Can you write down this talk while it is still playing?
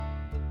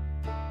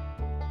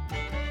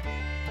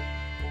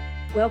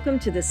Welcome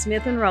to the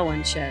Smith and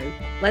Rowland Show.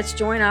 Let's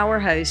join our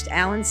host,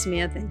 Alan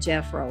Smith and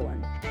Jeff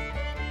Rowland.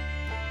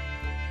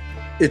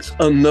 It's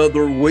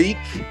another week,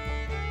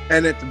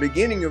 and at the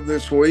beginning of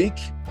this week,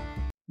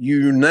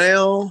 you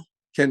now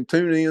can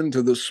tune in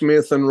to the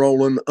Smith and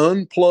Rowland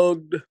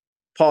Unplugged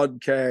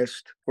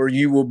podcast, where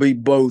you will be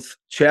both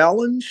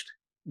challenged,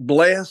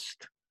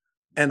 blessed,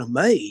 and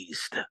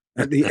amazed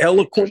at the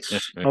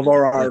eloquence of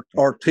our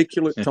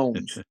articulate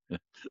tones.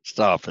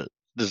 Stop it.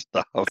 Just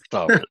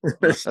stop it.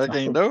 I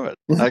can't do it.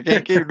 I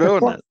can't keep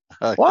doing it.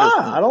 Why?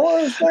 I don't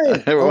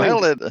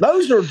understand.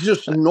 Those are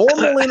just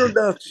normal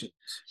introductions.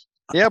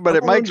 Yeah, but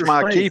it makes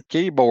my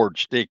keyboard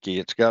sticky.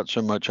 It's got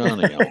so much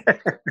honey on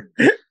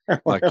it.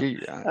 My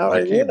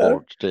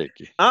keyboard's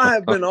sticky. I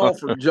have been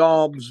offered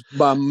jobs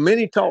by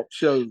many talk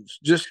shows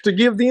just to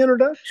give the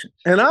introduction.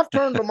 And I've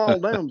turned them all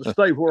down to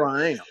stay where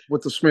I am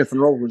with the Smith and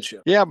Rowland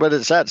Show. Yeah, but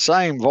it's that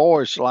same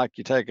voice like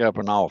you take up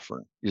an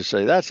offering. You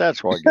see, that's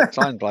what it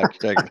sounds like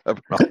you take up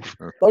an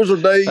offering. Those are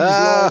days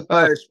long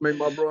past me,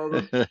 my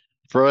brother.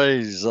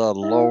 Praise the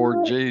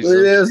Lord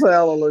Jesus. Yes,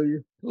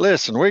 hallelujah.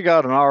 Listen, we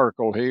got an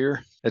article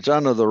here. It's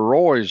under the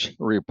Roy's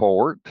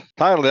Report.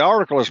 Title of the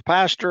article is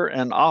Pastor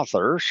and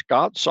Author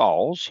Scott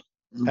Sauls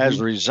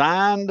has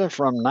resigned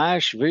from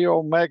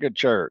Nashville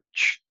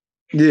megachurch.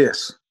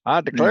 Yes. I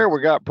declare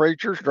we got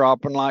preachers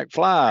dropping like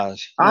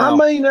flies. Now, I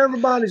mean,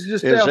 everybody's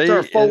just out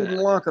there folding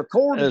like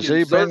accordions.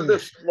 They're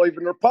just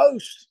leaving their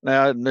posts.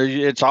 Now,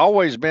 it's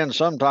always been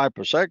some type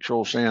of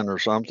sexual sin or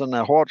something.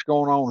 Now, what's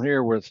going on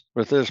here with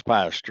this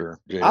pastor,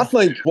 Jim? I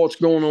think what's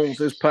going on with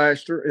this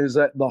pastor is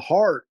at the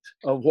heart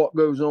of what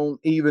goes on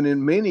even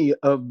in many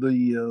of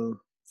the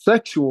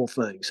sexual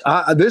things.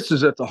 This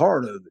is at the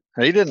heart of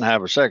it. He didn't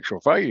have a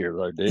sexual failure,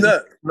 though, did he?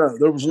 No,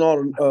 there was not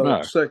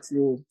a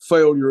sexual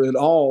failure at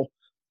all.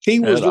 He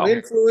was an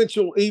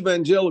influential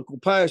evangelical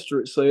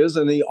pastor, it says,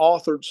 and he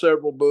authored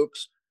several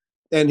books,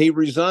 and he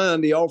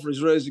resigned. He offered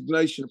his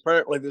resignation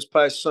apparently this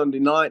past Sunday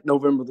night,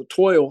 November the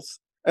 12th.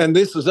 And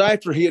this is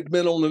after he had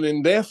been on an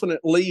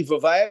indefinite leave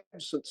of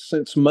absence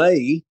since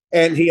May,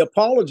 and he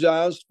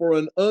apologized for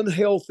an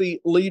unhealthy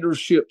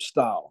leadership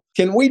style.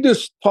 Can we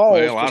just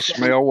pause? Well, I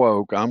smell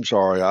woke. I'm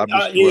sorry. I do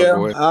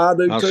too.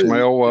 I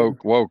smell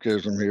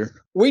wokeism here.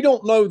 We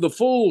don't know the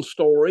full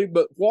story,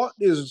 but what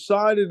is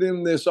cited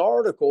in this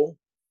article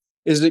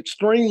is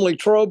extremely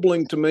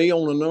troubling to me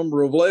on a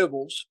number of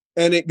levels.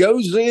 And it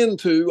goes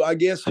into, I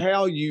guess,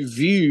 how you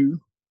view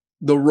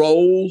the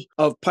role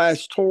of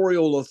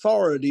pastoral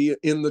authority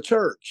in the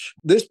church.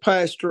 This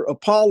pastor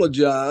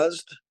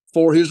apologized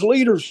for his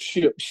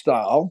leadership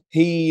style.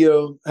 He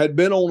had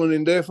been on an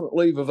indefinite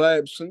leave of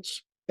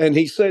absence, and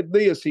he said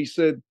this. He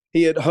said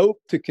he had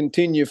hoped to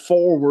continue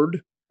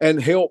forward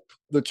and help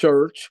the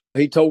church.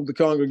 He told the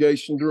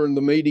congregation during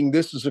the meeting,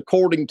 this is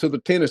according to the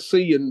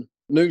Tennessean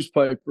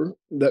newspaper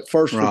that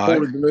first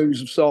reported the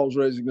news of Saul's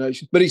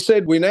resignation. But he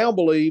said, we now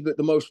believe that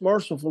the most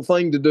merciful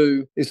thing to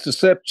do is to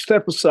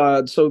step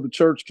aside so the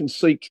church can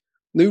seek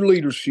new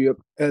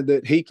leadership and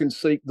that he can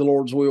seek the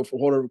Lord's will for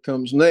whatever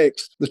comes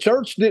next. The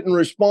church didn't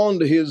respond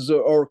to his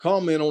or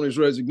comment on his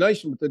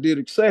resignation, but they did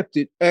accept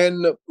it.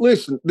 And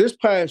listen, this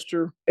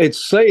pastor,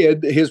 it's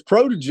said that his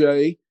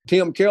protege,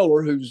 Tim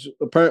Keller, who's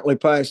apparently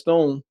passed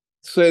on,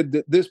 said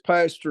that this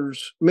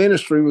pastor's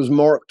ministry was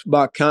marked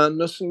by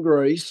kindness and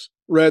grace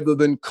rather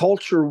than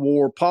culture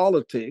war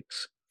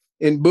politics.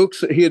 In books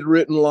that he had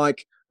written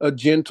like A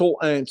Gentle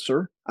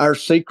Answer, Our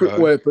Secret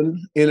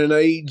Weapon in an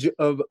Age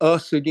of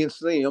Us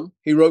Against Them.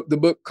 He wrote the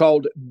book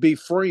called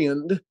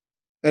Befriend,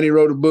 and he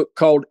wrote a book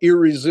called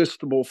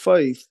Irresistible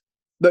Faith.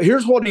 But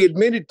here's what he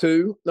admitted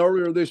to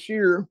earlier this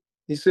year.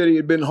 He said he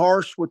had been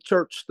harsh with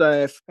church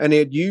staff and he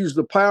had used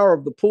the power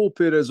of the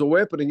pulpit as a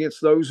weapon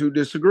against those who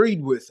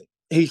disagreed with him.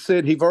 He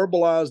said he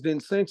verbalized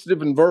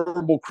insensitive and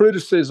verbal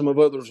criticism of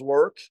others'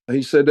 work.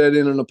 He said that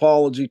in an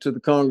apology to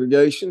the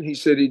congregation. He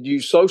said he'd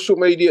used social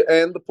media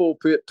and the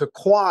pulpit to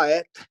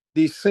quiet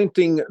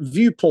dissenting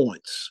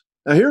viewpoints.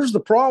 Now, here's the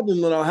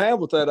problem that I have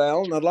with that,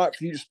 Alan. I'd like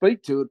for you to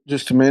speak to it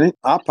just a minute.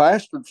 I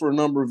pastored for a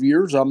number of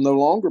years. I'm no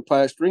longer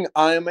pastoring.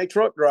 I am a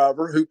truck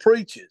driver who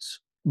preaches.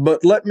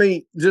 But let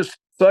me just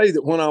say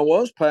that when I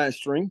was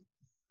pastoring,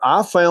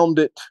 I found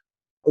it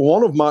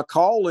one of my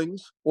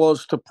callings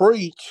was to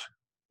preach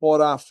what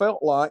I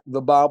felt like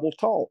the Bible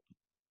taught.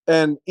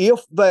 And if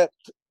that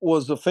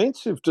was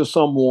offensive to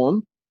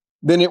someone,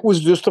 then it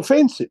was just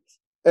offensive.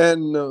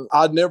 And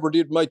I never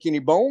did make any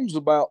bones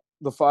about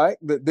the fact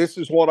that this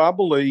is what I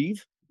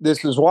believe.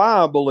 This is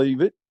why I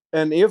believe it.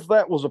 And if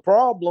that was a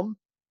problem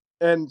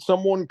and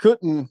someone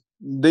couldn't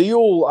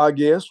deal, I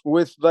guess,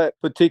 with that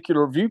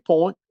particular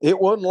viewpoint, it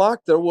wasn't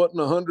like there wasn't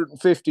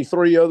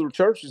 153 other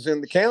churches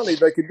in the county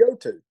they could go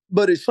to.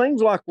 But it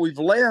seems like we've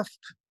left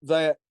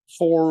that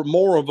for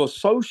more of a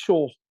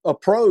social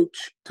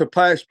approach to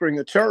pastoring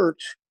a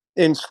church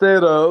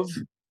instead of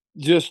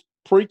just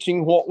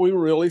preaching what we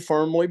really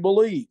firmly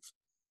believe.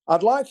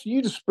 I'd like for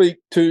you to speak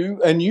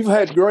to, and you've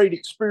had great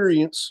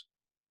experience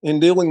in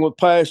dealing with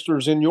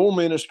pastors in your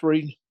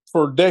ministry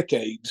for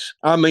decades.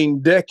 I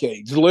mean,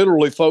 decades.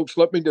 Literally, folks,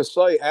 let me just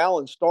say,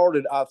 Alan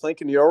started, I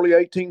think, in the early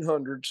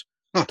 1800s,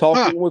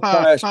 talking with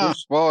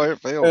pastors. Boy, it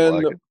feels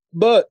like it.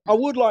 But I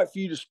would like for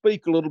you to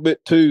speak a little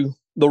bit to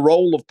the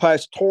role of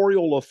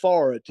pastoral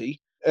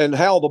authority and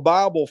how the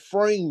Bible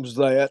frames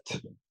that.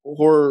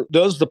 Where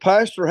does the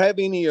pastor have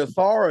any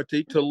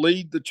authority to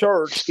lead the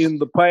church in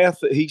the path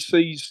that he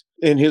sees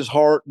in his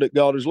heart that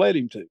God has led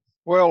him to?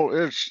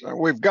 Well,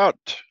 we've got,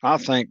 I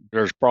think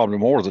there's probably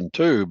more than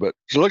two, but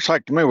it looks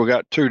like to me we've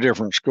got two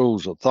different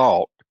schools of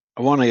thought.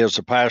 One is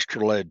a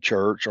pastor-led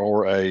church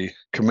or a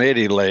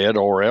committee-led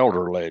or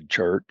elder-led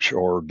church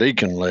or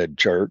deacon-led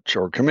church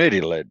or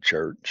committee-led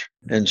church.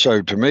 And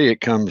so to me,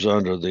 it comes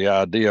under the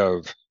idea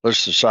of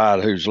let's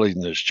decide who's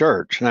leading this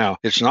church. Now,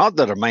 it's not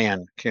that a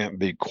man can't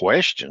be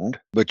questioned,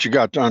 but you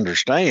got to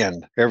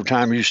understand every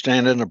time you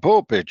stand in the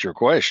pulpit, you're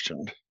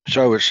questioned.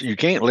 So you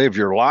can't live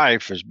your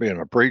life as being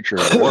a preacher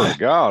of the Word of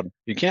God.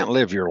 You can't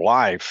live your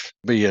life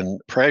being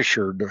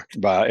pressured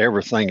by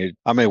everything.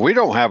 I mean, we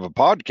don't have a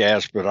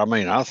podcast, but I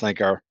mean, I think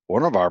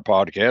one of our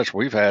podcasts,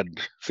 we've had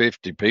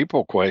 50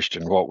 people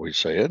question what we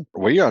said.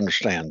 We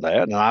understand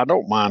that, and I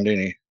don't mind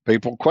any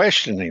people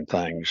questioning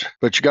things.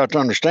 But you got to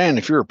understand,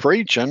 if you're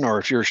preaching or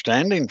if you're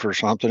standing for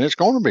something, it's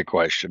going to be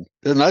questioned.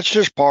 And that's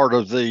just part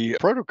of the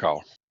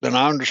protocol. And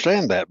I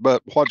understand that.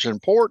 But what's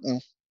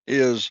important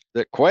is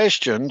that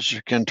questions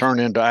can turn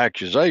into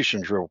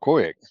accusations real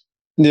quick.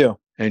 Yeah.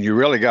 And you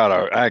really got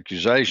an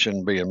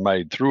accusation being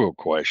made through a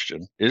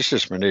question. It's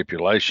just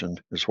manipulation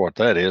is what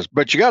that is.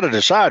 But you got to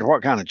decide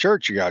what kind of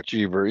church you got.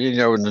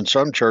 And in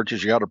some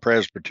churches, you got a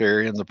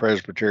Presbyterian. The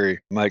Presbytery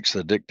makes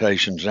the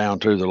dictations down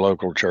to the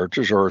local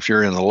churches, or if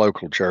you're in the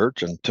local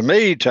church. And to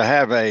me, to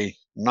have a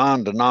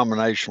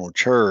non-denominational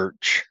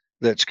church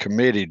that's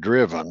committee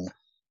driven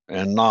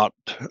and not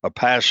a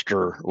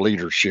pastor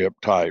leadership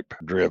type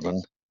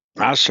driven,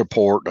 I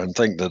support and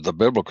think that the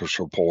biblical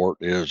support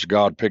is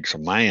God picks a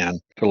man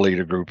to lead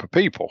a group of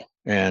people.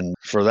 And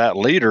for that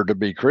leader to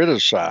be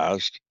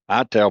criticized,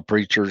 I tell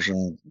preachers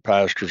and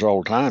pastors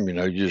all the time,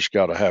 you just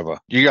got to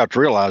you got to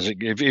realize it.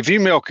 If you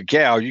milk a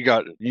cow, you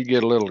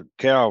get a little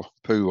cow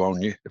poo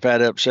on you. If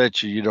that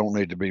upsets you, you don't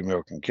need to be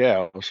milking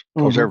cows,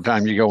 because every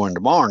time you go in the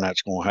barn,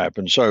 that's going to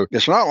happen. So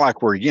it's not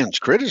like we're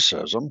against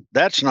criticism.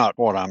 That's not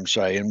what I'm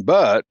saying.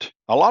 But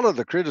a lot of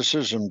the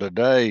criticism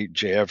today,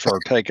 Jeff, are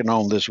taking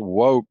on this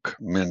woke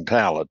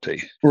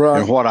mentality.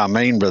 Right. And what I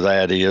mean by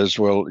that is,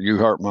 well, you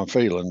hurt my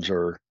feelings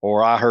or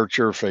I hurt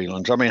your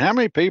feelings. I mean, how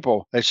many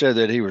people, they said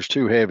that he was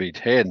too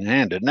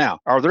heavy-handed. Now,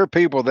 are there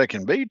people that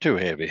can be too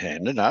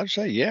heavy-handed? I'd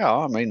say, yeah.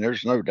 I mean,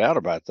 there's no doubt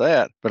about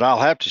that. But I'll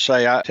have to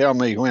say, tell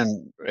me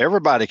when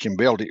everybody can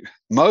build it.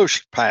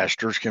 Most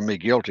pastors can be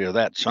guilty of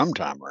that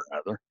sometime or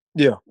another.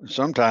 Yeah.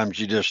 Sometimes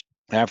you just,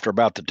 after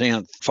about the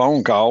 10th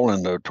phone call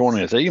and the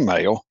 20th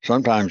email,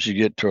 sometimes you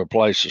get to a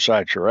place of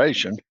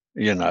saturation,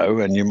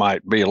 and you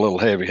might be a little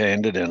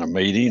heavy-handed in a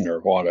meeting or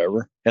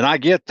whatever. And I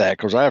get that,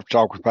 because I have to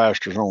talk with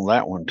pastors on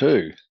that one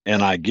too.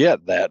 And I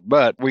get that.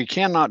 But we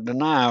cannot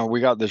deny we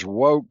got this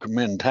woke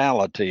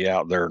mentality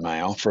out there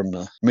now from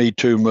the Me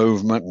Too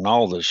movement and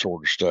all this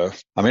sort of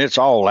stuff. I mean, it's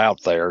all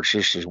out there. It's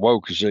just as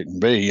woke as it can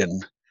be.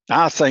 And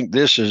I think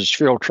this is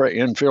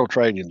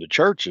infiltrating the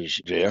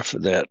churches, Jeff,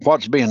 that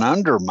what's being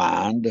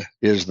undermined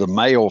is the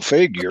male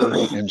figure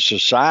in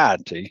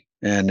society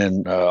and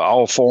in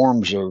all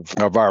forms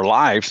of our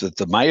life, that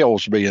the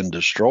male's being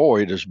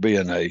destroyed as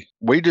being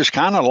we just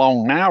kind of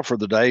long now for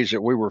the days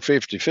that we were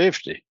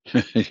 50-50.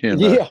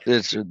 Yeah.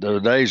 It's the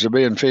days of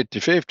being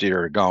 50-50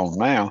 are gone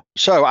now.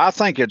 So I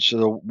think it's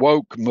the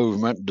woke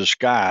movement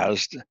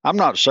disguised. I'm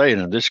not saying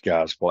in this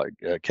guy's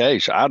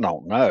case, I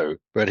don't know,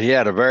 but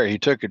he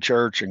took a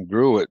church and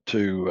grew it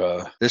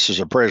to, this is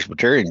a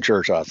Presbyterian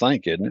church, I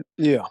think, isn't it?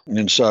 Yeah.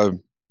 And so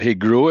he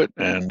grew it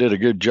and did a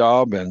good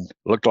job, and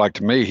looked like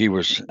to me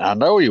I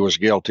know he was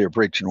guilty of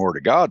preaching the Word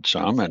of God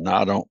some,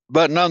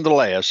 but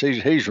nonetheless,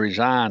 he's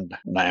resigned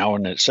now,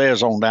 and it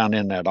says on down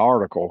in that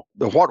article,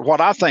 what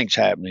I think's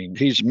happening,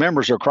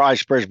 members of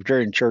Christ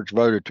Presbyterian Church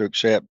voted to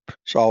accept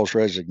Saul's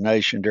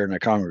resignation during a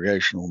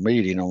congregational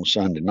meeting on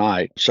Sunday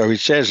night. So he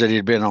says that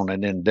he'd been on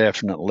an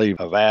indefinite leave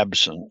of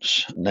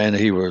absence, and then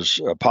he was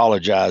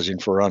apologizing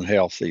for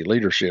unhealthy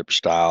leadership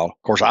style.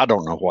 Of course, I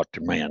don't know what the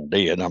man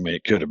did. I mean,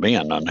 it could have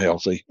been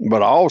unhealthy.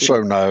 But I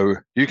also know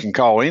you can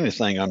call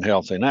anything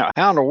unhealthy now.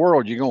 How in the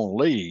world are you going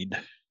to lead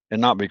and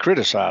not be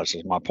criticized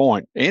is my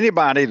point.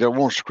 Anybody that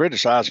wants to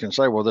criticize can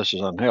say, well, this is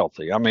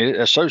unhealthy. I mean,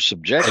 it's so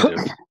subjective.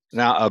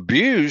 Now,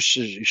 abuse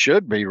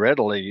should be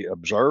readily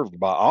observed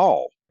by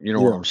all. You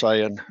know what I'm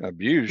saying?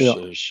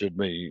 Abuse should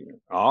be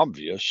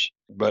obvious.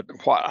 But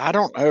I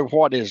don't know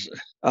what is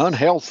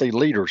unhealthy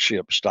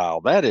leadership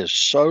style. That is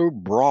so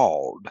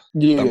broad.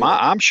 Yeah.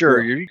 I'm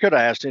sure you could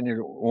have asked any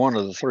one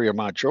of the three of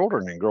my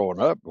children in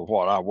growing up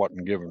what I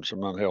wasn't giving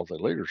some unhealthy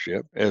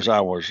leadership as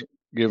I was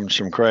giving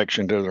some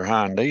correction to their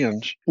hind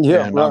ends.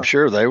 Yeah, and I'm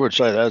sure they would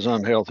say that's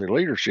unhealthy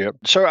leadership.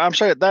 So I'm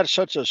saying that's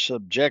such a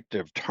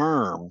subjective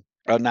term.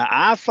 Now,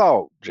 I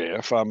thought,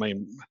 Jeff, I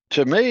mean,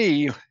 to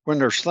me, when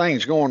there's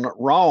things going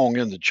wrong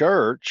in the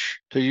church,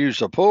 to use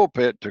the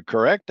pulpit to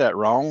correct that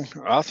wrong,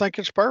 I think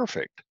it's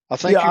perfect. I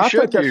think Yeah, you I think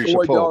should that's use the the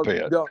way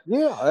pulpit.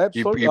 yeah,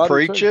 absolutely. You I do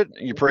preach too. it.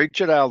 You preach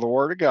it out of the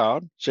Word of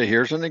God. Say,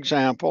 here's an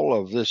example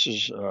of this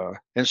is,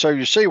 and so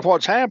you see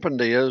what's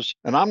happened is,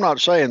 and I'm not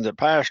saying that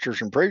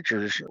pastors and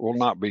preachers will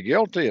not be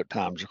guilty at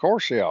times. Of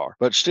course they are,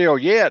 but still,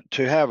 yet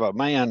to have a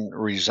man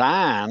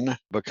resign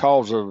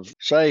because of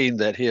saying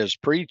that his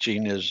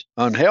preaching is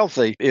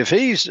unhealthy. If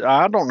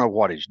I don't know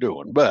what he's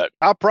doing, but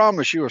I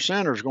promise you, a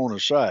sinner's going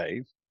to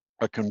say.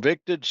 A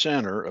convicted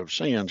sinner of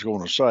sin is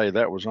going to say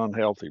that was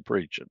unhealthy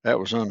preaching. That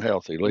was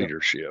unhealthy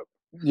leadership.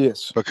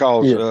 Yes.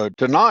 Because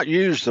to not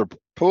use the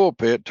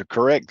pulpit to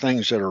correct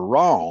things that are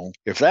wrong,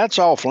 if that's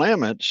off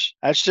limits,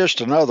 that's just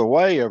another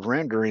way of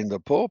rendering the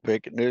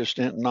pulpit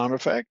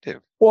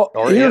non-effective or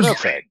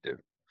ineffective.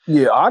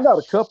 Yeah, I got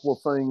a couple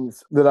of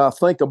things that I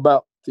think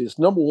about this.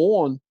 Number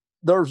one,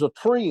 there's a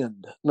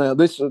trend. Now,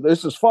 this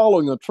is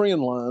following a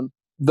trend line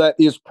that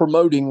is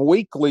promoting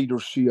weak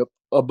leadership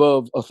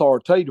above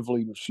authoritative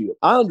leadership.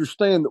 I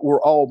understand that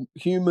we're all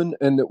human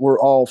and that we're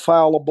all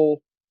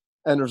fallible,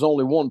 and there's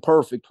only one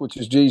perfect, which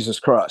is Jesus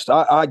Christ.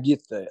 I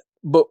get that.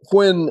 But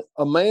when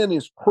a man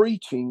is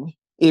preaching,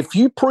 if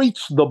you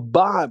preach the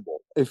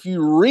Bible, if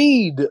you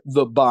read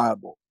the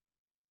Bible,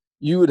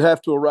 you would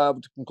have to arrive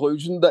at the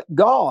conclusion that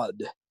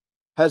God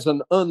has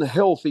an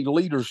unhealthy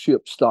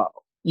leadership style.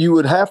 You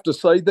would have to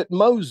say that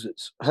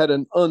Moses had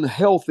an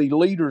unhealthy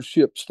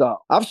leadership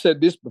style. I've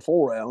said this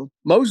before, Alan.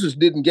 Moses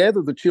didn't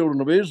gather the children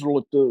of Israel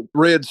at the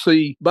Red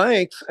Sea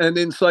banks and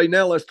then say,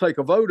 now let's take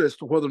a vote as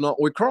to whether or not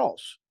we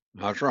cross.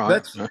 That's right.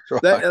 That's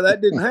right. That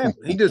didn't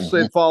happen. He just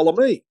said, follow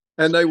me.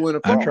 And they went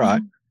across. That's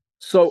right.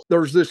 So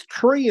there's this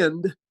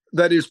trend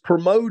that is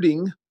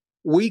promoting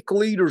weak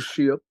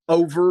leadership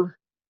over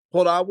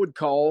what I would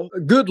call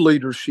good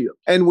leadership.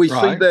 And we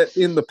see that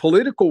in the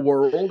political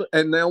world,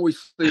 and now we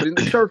see it in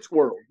the church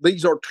world.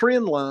 These are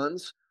trend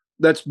lines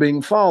that's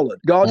being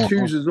followed. God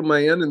chooses a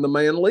man and the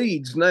man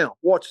leads. Now,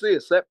 watch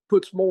this. That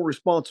puts more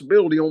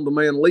responsibility on the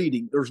man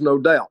leading. There's no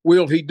doubt.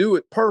 Will he do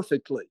it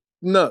perfectly?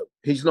 No,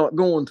 he's not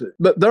going to.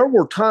 But there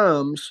were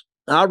times,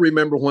 I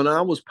remember when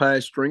I was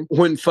pastoring,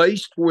 when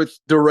faced with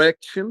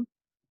direction,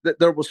 that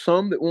there was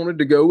some that wanted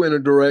to go in a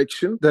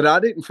direction that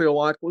I didn't feel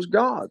like was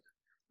God.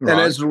 Right.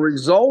 And as a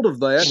result of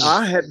that,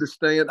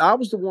 I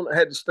was the one that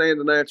had to stand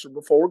and answer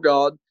before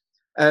God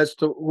as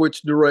to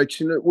which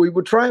direction that we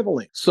were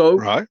traveling. So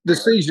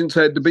decisions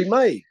had to be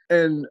made.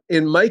 And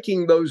in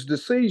making those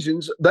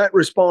decisions, that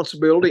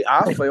responsibility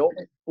I felt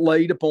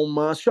laid upon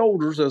my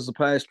shoulders as the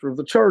pastor of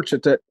the church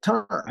at that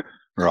time.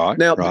 Right.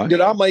 Now,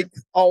 did I make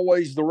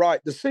always the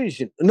right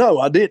decision? No,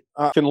 I didn't.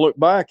 I can look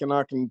back and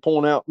I can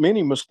point out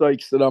many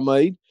mistakes that I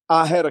made.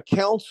 I had a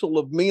council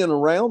of men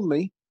around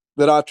me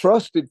that I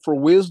trusted for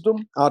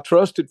wisdom, I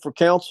trusted for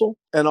counsel,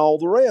 and all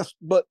the rest.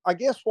 But I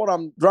guess what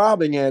I'm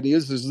driving at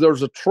is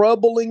there's a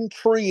troubling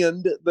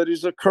trend that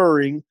is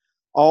occurring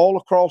all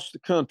across the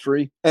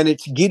country, and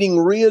it's getting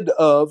rid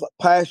of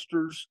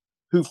pastors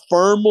who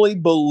firmly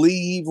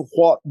believe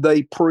what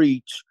they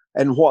preach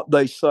and what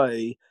they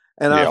say.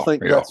 And I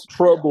think that's a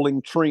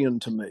troubling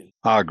trend to me.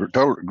 I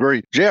totally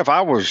agree. Jeff,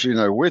 I was,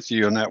 with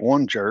you in that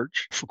one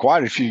church for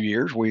quite a few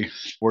years. We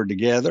were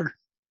together,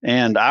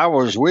 and I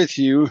was with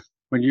you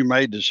when you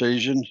made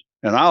decisions.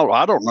 And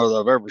I don't know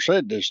that I've ever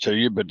said this to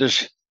you, but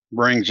this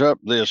brings up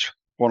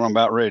what I'm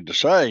about ready to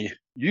say.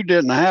 You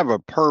didn't have a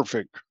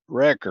perfect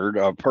record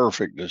of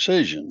perfect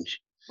decisions.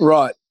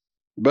 Right.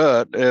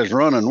 But as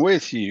running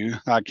with you,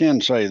 I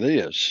can say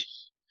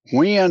this.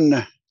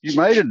 When you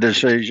made a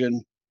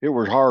decision, it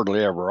was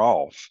hardly ever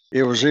off.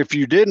 It was if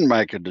you didn't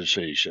make a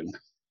decision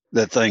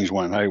that things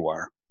went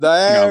haywire.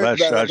 That's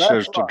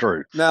just the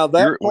truth. Now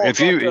if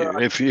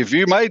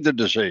you made the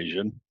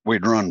decision,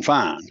 we'd run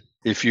fine.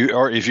 If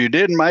you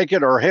didn't make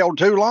it or held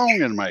too long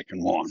in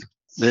making one,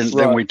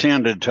 then we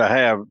tended to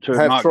have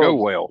not trouble. Go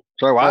well.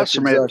 So I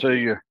submit to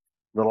you,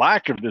 the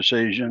lack of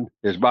decision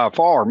is by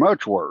far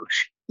much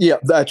worse. Yeah,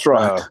 that's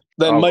right.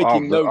 Than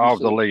making the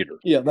leader.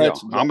 Yeah,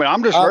 that's. I mean,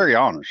 I'm just very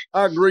honest.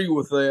 I agree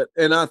with that,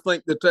 and I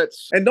think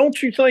that's. And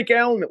don't you think,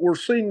 Alan, that we're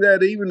seeing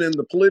that even in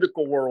the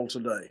political world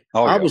today?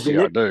 Oh, yeah,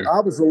 I do. I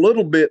was a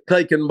little bit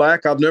taken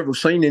back. I've never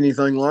seen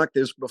anything like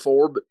this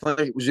before, but I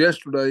think it was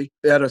yesterday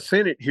at a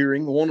Senate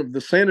hearing. One of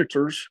the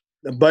senators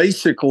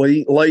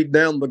basically laid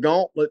down the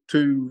gauntlet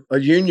to a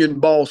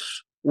union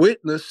boss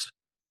witness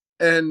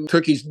and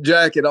took his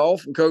jacket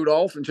off and coat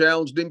off and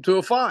challenged him to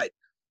a fight.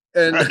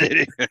 And,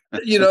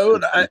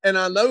 and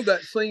I know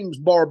that seems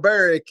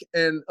barbaric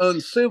and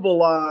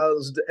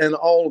uncivilized and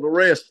all the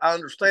rest. I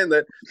understand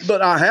that.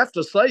 But I have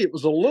to say it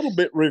was a little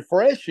bit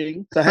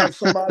refreshing to have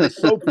somebody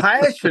so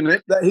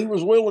passionate that he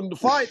was willing to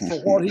fight for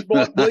what he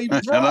believes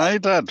is right. And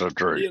ain't that the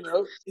truth?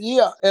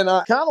 Yeah. And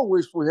I kind of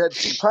wish we had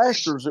some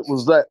pastors that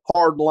was that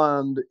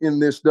hard-lined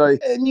in this day.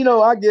 And,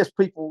 I guess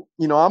people,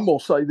 I'm going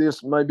to say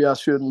this, maybe I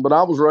shouldn't, but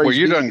I was raised. Well,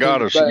 you done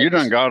got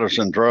us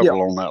in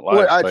trouble on that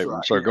last statement.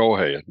 Right. So go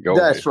ahead.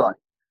 That's right.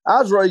 I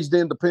was raised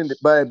independent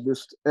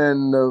Baptist,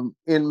 and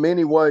in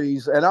many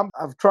ways, and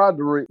I've tried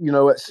to,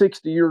 at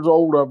 60 years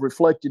old, I've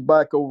reflected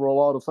back over a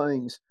lot of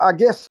things. I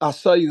guess I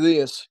say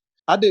this.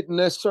 I didn't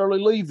necessarily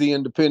leave the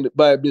independent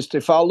Baptist.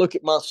 If I look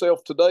at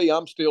myself today,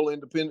 I'm still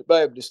independent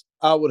Baptist.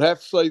 I would have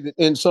to say that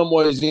in some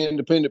ways the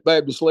independent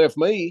Baptist left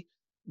me,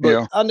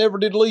 but I never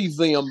did leave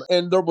them.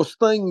 And there was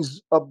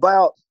things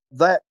about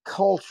that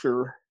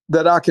culture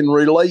that I can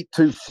relate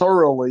to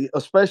thoroughly,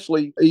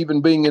 especially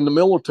even being in the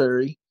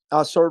military.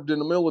 I served in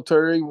the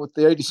military with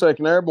the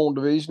 82nd Airborne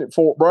Division at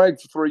Fort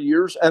Bragg for 3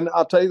 years, and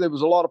I'll tell you, there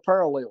was a lot of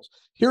parallels.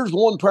 Here's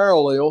one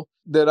parallel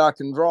that I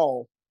can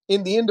draw.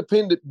 In the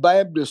independent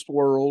Baptist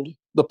world,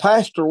 the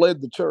pastor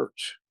led the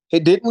church.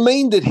 It didn't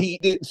mean that he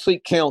didn't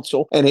seek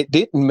counsel, and it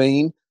didn't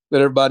mean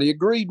that everybody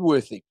agreed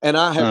with him. And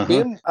I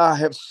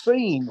have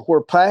seen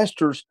where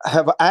pastors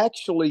have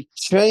actually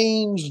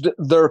changed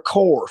their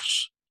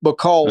course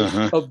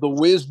because of the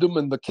wisdom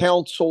and the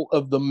counsel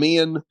of the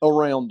men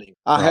around him.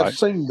 I have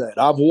seen that.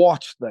 I've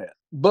watched that.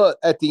 But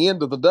at the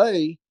end of the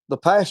day, the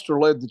pastor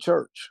led the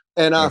church.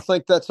 And I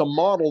think that's a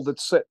model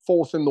that's set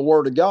forth in the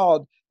Word of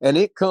God, and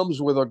it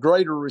comes with a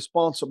greater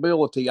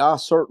responsibility. I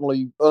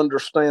certainly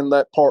understand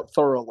that part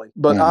thoroughly.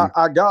 But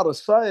I got to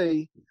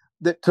say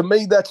that to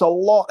me, that's a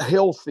lot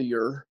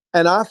healthier.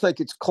 And I think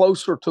it's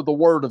closer to the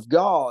Word of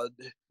God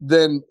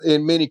than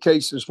in many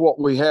cases what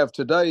we have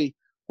today,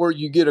 where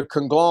you get a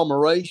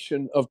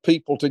conglomeration of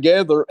people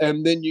together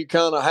and then you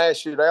kind of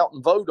hash it out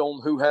and vote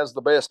on who has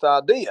the best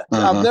idea.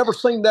 I've never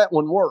seen that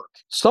one work.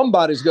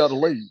 Somebody's got to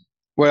lead.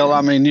 Well,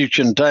 I mean, you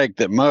can take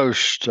that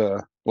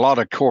a lot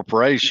of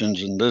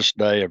corporations in this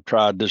day have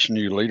tried this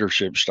new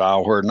leadership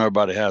style where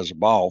nobody has a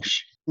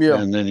boss. Yeah.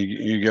 And then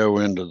you go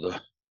into the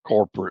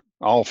corporate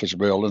office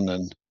building,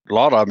 and a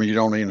lot of them, you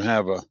don't even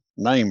have a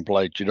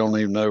nameplate. You don't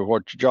even know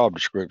what your job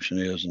description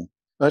is. And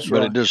that's right.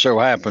 But it just so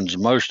happens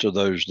most of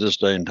those this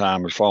day and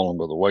time has fallen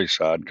by the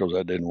wayside because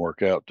that didn't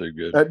work out too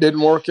good. That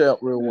didn't work out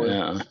real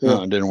well.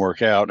 It didn't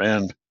work out.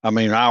 And I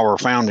mean, our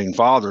founding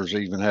fathers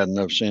even had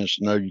enough sense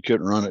to know you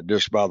couldn't run it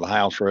just by the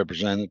House of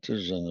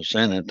Representatives and the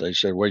Senate. They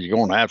said, well, you're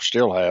going to have to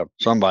still have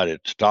somebody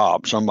at the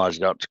top. Somebody's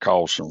got to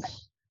call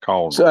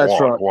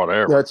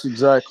whatever. That's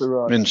exactly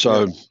right. And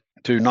so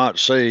to not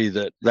see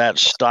that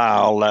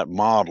style, that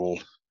model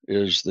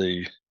is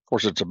of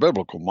course, it's a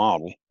biblical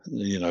model,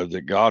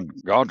 that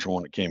God's the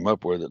one that came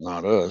up with it,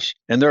 not us.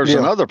 And there's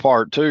another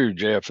part too,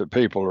 Jeff, that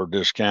people are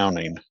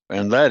discounting.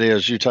 And that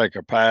is you take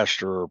a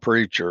pastor or a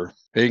preacher,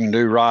 he can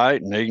do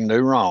right and he can do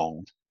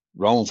wrong.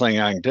 The only thing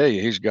I can tell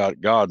you, he's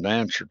got God to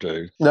answer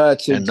to.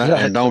 That's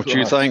exactly and don't right.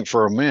 you think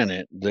for a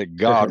minute that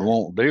God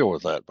won't deal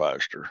with that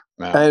pastor.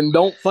 Now, and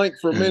don't think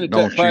for a minute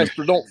that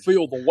pastor don't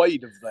feel the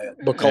weight of that.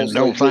 Because and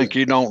don't think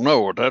you don't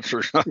know it. That's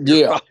for sure.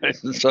 Yeah. Right.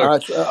 So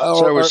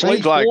it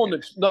seems like one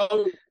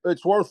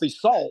it's worth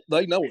his salt.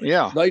 They know it.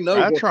 Yeah. They know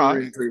that's what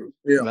right. they're into.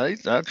 Yeah.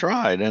 That's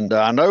right. And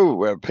I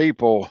know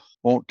people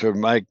want to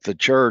make the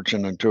church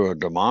into a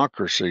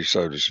democracy,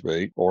 so to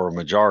speak, or a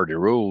majority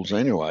rules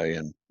anyway.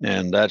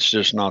 And that's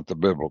just not the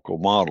biblical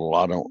model.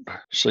 I don't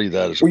see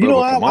that as a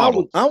biblical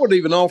model. I would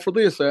even offer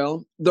this,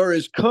 Al. There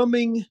is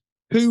coming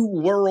 2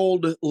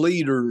 world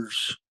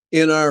leaders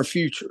in our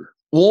future.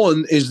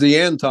 One is the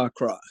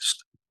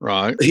Antichrist.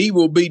 Right. He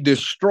will be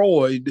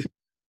destroyed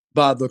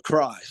by the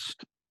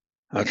Christ.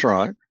 That's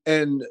right.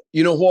 And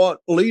you know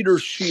what?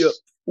 Leadership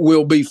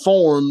will be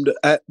formed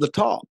at the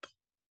top.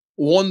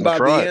 One by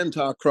the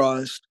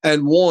Antichrist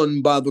and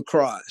one by the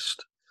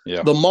Christ.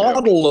 Yeah. The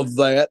model of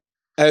that,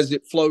 as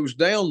it flows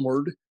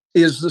downward,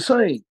 is the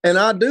same. And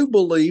I do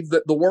believe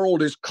that the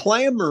world is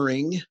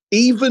clamoring,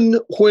 even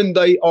when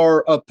they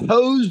are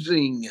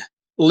opposing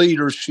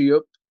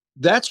leadership.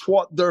 That's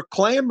what they're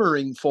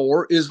clamoring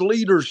for, is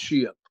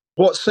leadership.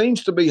 What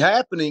seems to be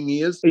happening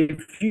is,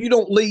 if you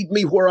don't lead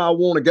me where I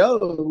want to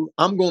go,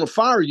 I'm going to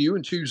fire you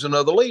and choose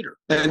another leader.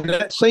 And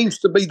that seems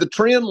to be the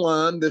trend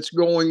line that's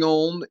going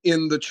on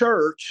in the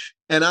church.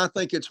 And I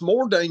think it's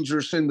more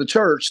dangerous in the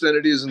church than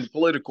it is in the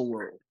political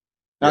world.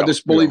 I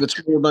just believe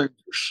it's more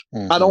dangerous.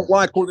 I don't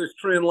like where this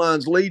trend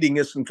line's leading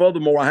us. And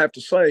furthermore, I have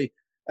to say,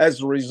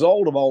 as a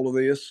result of all of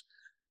this,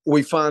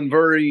 we find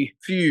very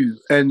few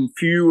and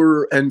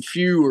fewer and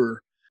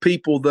fewer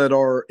people that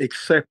are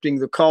accepting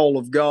the call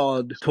of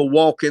God to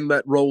walk in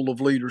that role of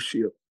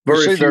leadership.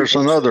 There's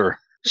another.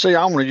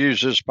 I'm going to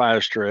use this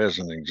pastor as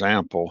an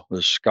example,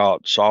 this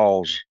Scott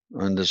Sauls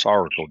in this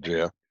article,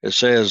 Jeff. It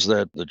says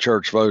that the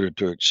church voted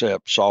to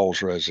accept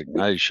Saul's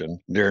resignation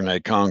during a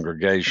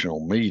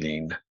congregational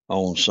meeting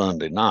on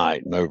Sunday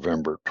night,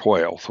 November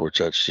 12th, which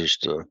that's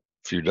just a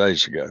few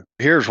days ago.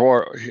 Here's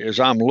what, as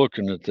I'm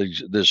looking at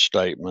this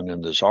statement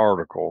in this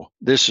article,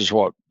 this is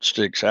what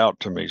sticks out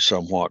to me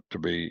somewhat to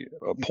be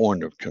a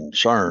point of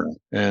concern.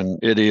 And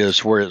it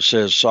is where it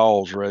says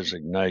Saul's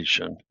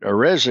resignation. A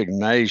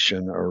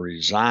resignation or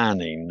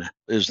resigning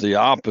is the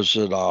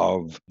opposite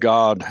of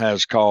God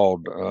has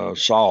called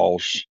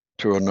Saul's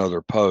to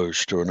another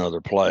post, to another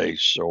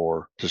place,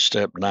 or to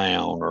step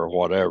down or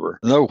whatever.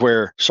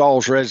 Nowhere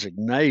Saul's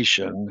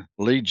resignation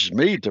leads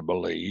me to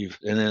believe,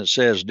 and it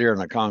says during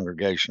a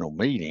congregational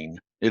meeting,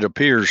 it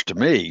appears to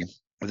me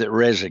that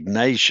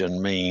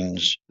resignation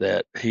means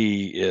that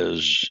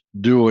he's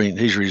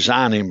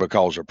resigning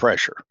because of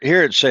pressure.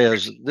 Here it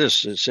says,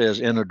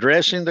 in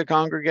addressing the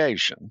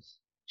congregation,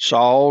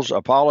 Saul's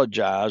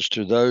apologized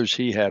to those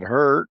he had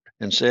hurt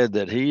and said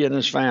that he and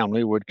his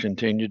family would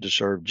continue to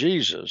serve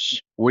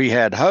Jesus. We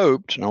had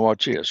hoped, now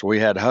watch this, we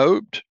had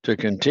hoped to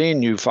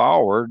continue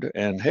forward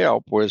and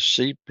help with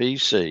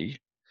CPC,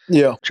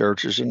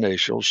 church's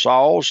initials.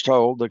 Saul's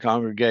told the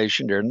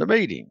congregation during the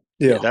meeting.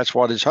 Yeah, that's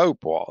what his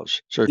hope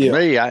was. So to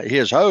me,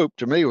 his hope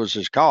to me was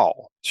his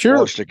call.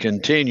 Was to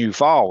continue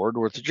forward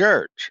with the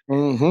church.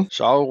 Mm-hmm.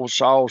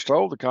 Saul's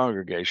told the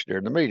congregation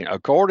during the meeting,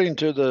 according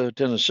to the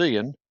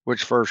Tennessean,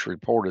 which first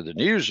reported the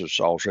news of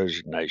Saul's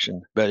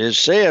resignation, but it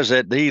says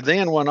that he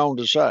then went on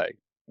to say,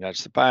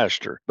 that's the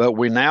pastor, but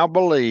we now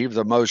believe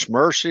the most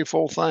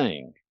merciful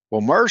thing.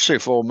 Well,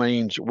 merciful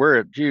means we're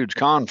at huge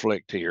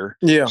conflict here.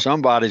 Yeah.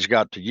 Somebody's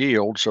got to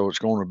yield, so it's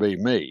going to be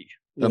me.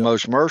 The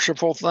most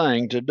merciful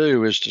thing to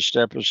do is to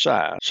step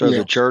aside so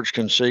the church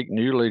can seek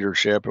new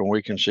leadership and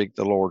we can seek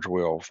the Lord's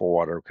will for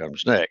whatever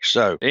comes next.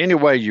 So any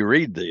way you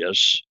read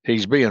this,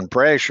 he's being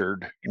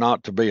pressured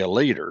not to be a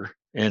leader,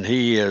 and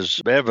he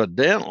is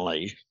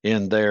evidently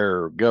in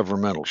their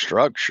governmental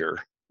structure.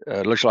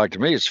 It looks like to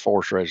me it's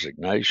forced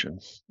resignation.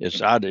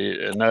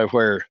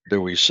 Nowhere do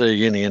we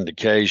see any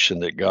indication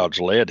that God's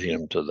led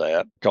him to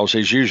that, because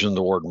he's using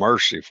the word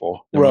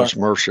merciful. The most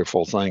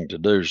merciful thing to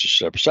do is to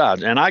step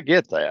aside. And I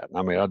get that.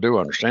 I mean, I do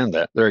understand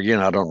that. There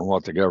again, I don't know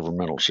what the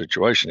governmental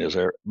situation is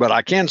there, but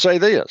I can say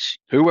this.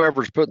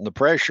 Whoever's putting the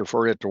pressure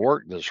for it to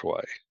work this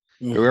way,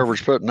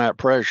 whoever's putting that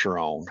pressure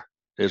on,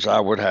 I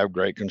would have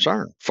great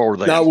concern for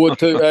them. I would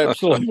too,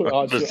 absolutely.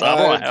 I don't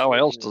know how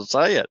else to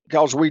say it,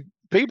 because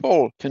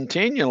people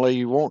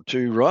continually want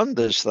to run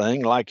this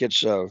thing like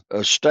it's a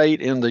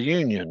state in the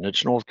union.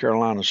 It's North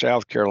Carolina,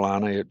 South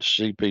Carolina, it's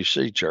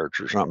CPC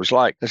church or something. It's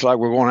like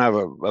we're going to have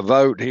a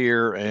vote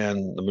here,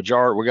 and the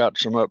majority, we got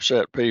some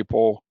upset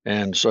people,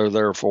 and so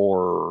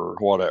therefore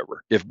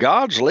whatever. If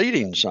God's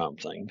leading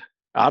something,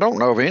 I don't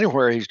know if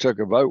anywhere he's took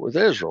a vote with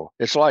Israel.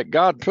 It's like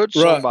God put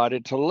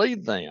somebody to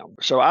lead them.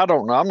 So I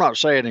don't know. I'm not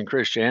saying in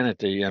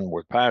Christianity and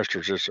with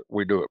pastors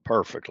we do it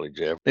perfectly,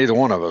 Jeff. Neither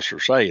one of us are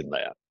saying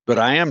that. But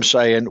I am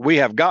saying we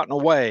have gotten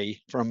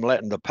away from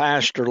letting the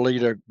pastor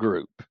lead a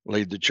group,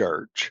 lead the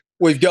church.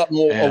 We've gotten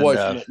away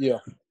from it, yeah.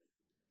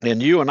 And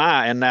you and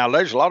I, and now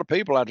there's a lot of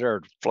people out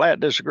there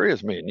flat disagree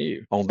with me and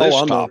you on this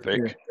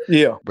topic.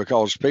 Yeah.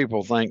 Because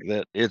people think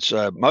that it's,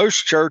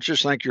 most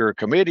churches think you're a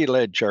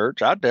committee-led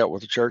church. I dealt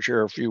with a church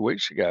here a few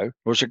weeks ago.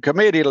 It was a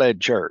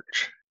committee-led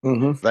church.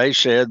 Mm-hmm. They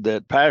said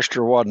that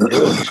pastor wasn't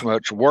doing as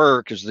much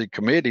work as the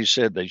committee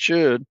said they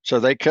should,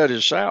 so they cut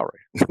his salary.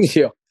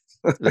 Yeah.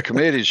 The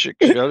committee should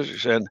cut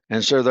his,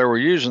 and so they were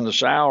using the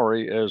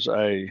salary as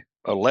a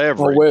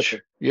leverage.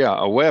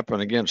 A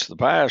weapon against the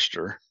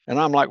pastor. And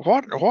I'm like,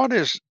 what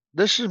is,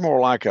 this is more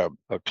like a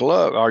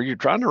club. Are you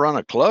trying to run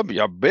a club?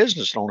 Your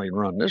business don't even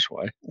run this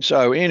way.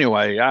 So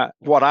anyway,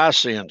 what I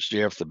sense,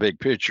 Jeff, the big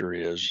picture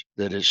is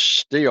that it's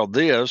still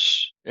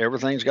this.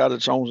 Everything's got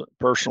its own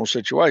personal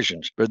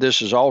situations, but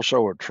this is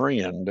also a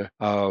trend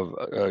of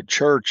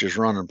churches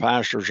running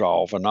pastors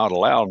off and not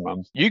allowing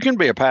them. You can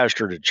be a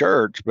pastor at a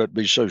church, but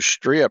be so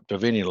stripped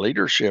of any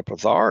leadership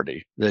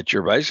authority that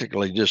you're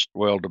basically just,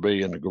 to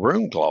be in the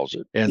broom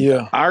closet.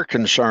 And our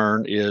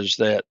concern is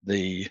that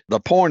the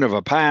point of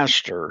a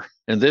pastor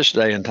in this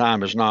day and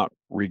time is not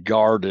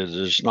regarded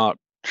as not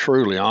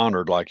truly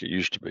honored like it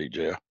used to be,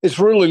 Jeff. It's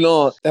really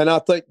not. And I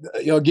think,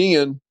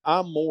 again,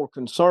 I'm more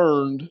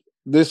concerned.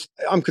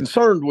 I'm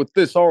concerned with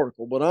this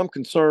article, but I'm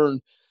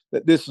concerned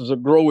that this is a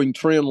growing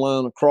trend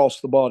line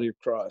across the body of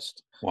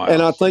Christ. Wow.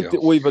 And I think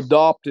that we've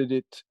adopted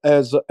it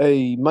as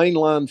a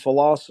mainline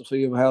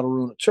philosophy of how to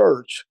run a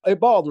church. It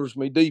bothers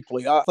me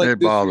deeply. I think it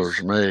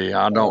bothers me.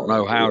 I don't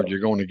know how you're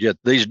going to get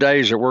these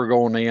days that we're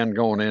going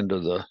into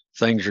the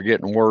things are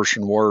getting worse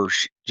and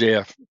worse.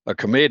 Jeff, a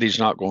committee's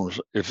not going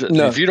to,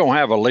 if you don't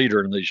have a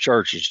leader in these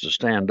churches to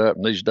stand up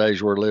in these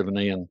days we're living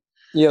in,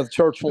 the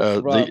church won't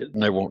survive.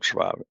 They won't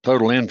survive it.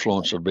 Total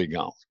influence will be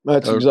gone.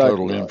 That's exactly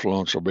total right.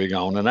 Influence will be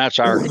gone. And that's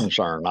our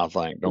concern, I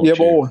think, don't you?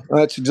 Boy,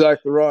 that's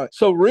exactly right.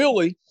 So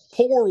really,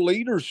 poor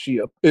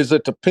leadership is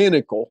at the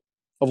pinnacle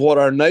of what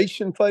our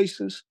nation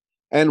faces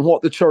and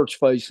what the church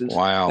faces.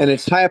 Wow. And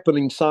it's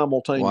happening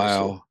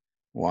simultaneously.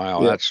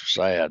 Wow. That's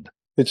sad.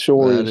 It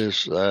sure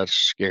is. That's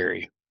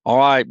scary. All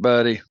right,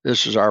 buddy.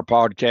 This is our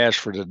podcast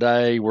for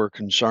today. We're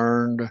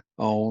concerned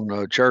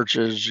on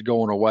churches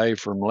going away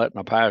from letting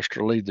a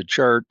pastor lead the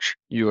church.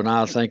 You and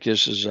I think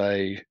this is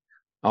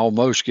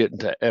almost getting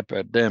to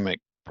epidemic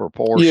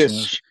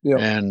proportions. Yes.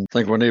 And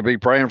think we need to be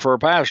praying for our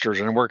pastors,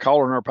 and we're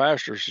calling our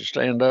pastors to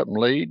stand up and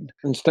lead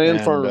and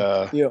stand firm.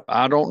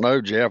 I don't know,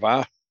 Jeff.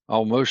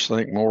 almost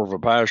think more of a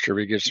pastor if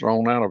he gets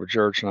thrown out of a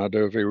church than I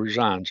do if he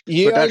resigns.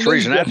 Yeah, but that's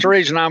the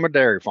reason I'm a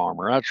dairy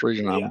farmer. That's the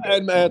reason I'm a dairy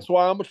and that's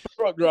why I'm a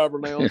truck driver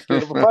now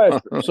instead of a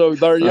pastor. So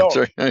there you are.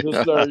 Just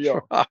there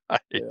you are. Right.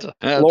 Yeah.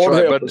 That's Lord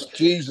right. help us.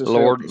 Jesus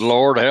Lord, help us.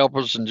 Lord help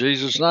us in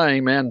Jesus'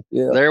 name. And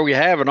Yeah. there we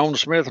have it on the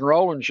Smith and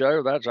Rowland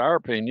Show. That's our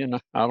opinion.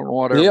 I don't know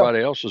what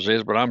everybody else's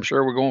is, but I'm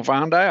sure we're going to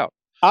find out.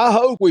 I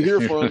hope we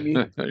hear from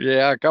you.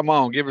 Yeah, come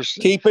on,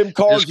 keep them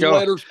cards and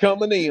letters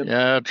coming in.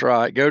 Yeah, that's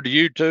right. Go to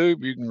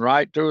YouTube. You can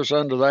write to us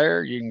under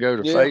there. You can go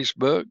to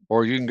Facebook,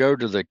 or you can go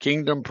to the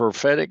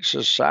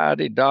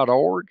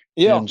KingdomPropheticSociety.org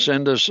and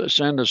send us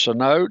a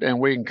note. And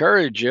we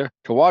encourage you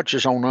to watch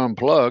us on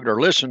Unplugged or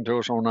listen to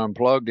us on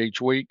Unplugged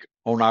each week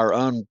on our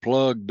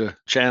Unplugged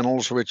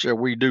channels, which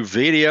we do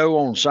video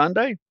on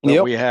Sunday.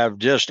 But we have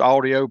just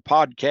audio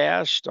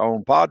podcast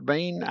on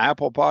Podbean,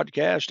 Apple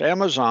Podcast,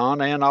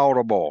 Amazon, and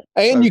Audible.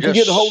 And so you can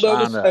get a hold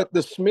of us at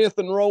the Smith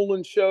and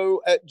Rowland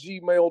Show at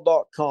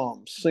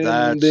gmail.com.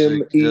 Send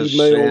them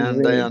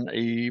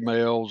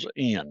emails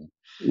in.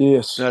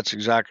 Yes. That's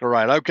exactly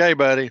right. Okay,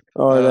 buddy.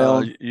 All right,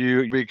 Alan.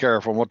 You be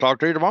careful. We'll talk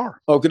to you tomorrow.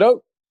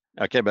 Okie-doke.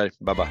 Okay, buddy.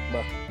 Bye-bye.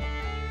 Bye.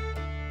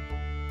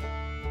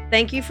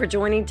 Thank you for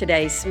joining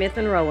today's Smith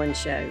and Rowland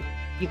Show.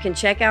 You can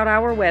check out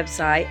our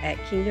website at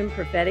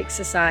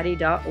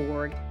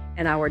KingdomPropheticSociety.org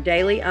and our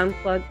daily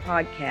Unplugged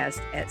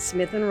podcast at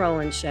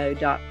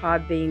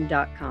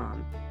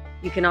SmithandRowlandShow.podbean.com.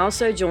 You can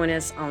also join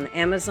us on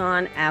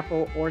Amazon,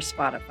 Apple, or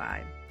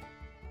Spotify.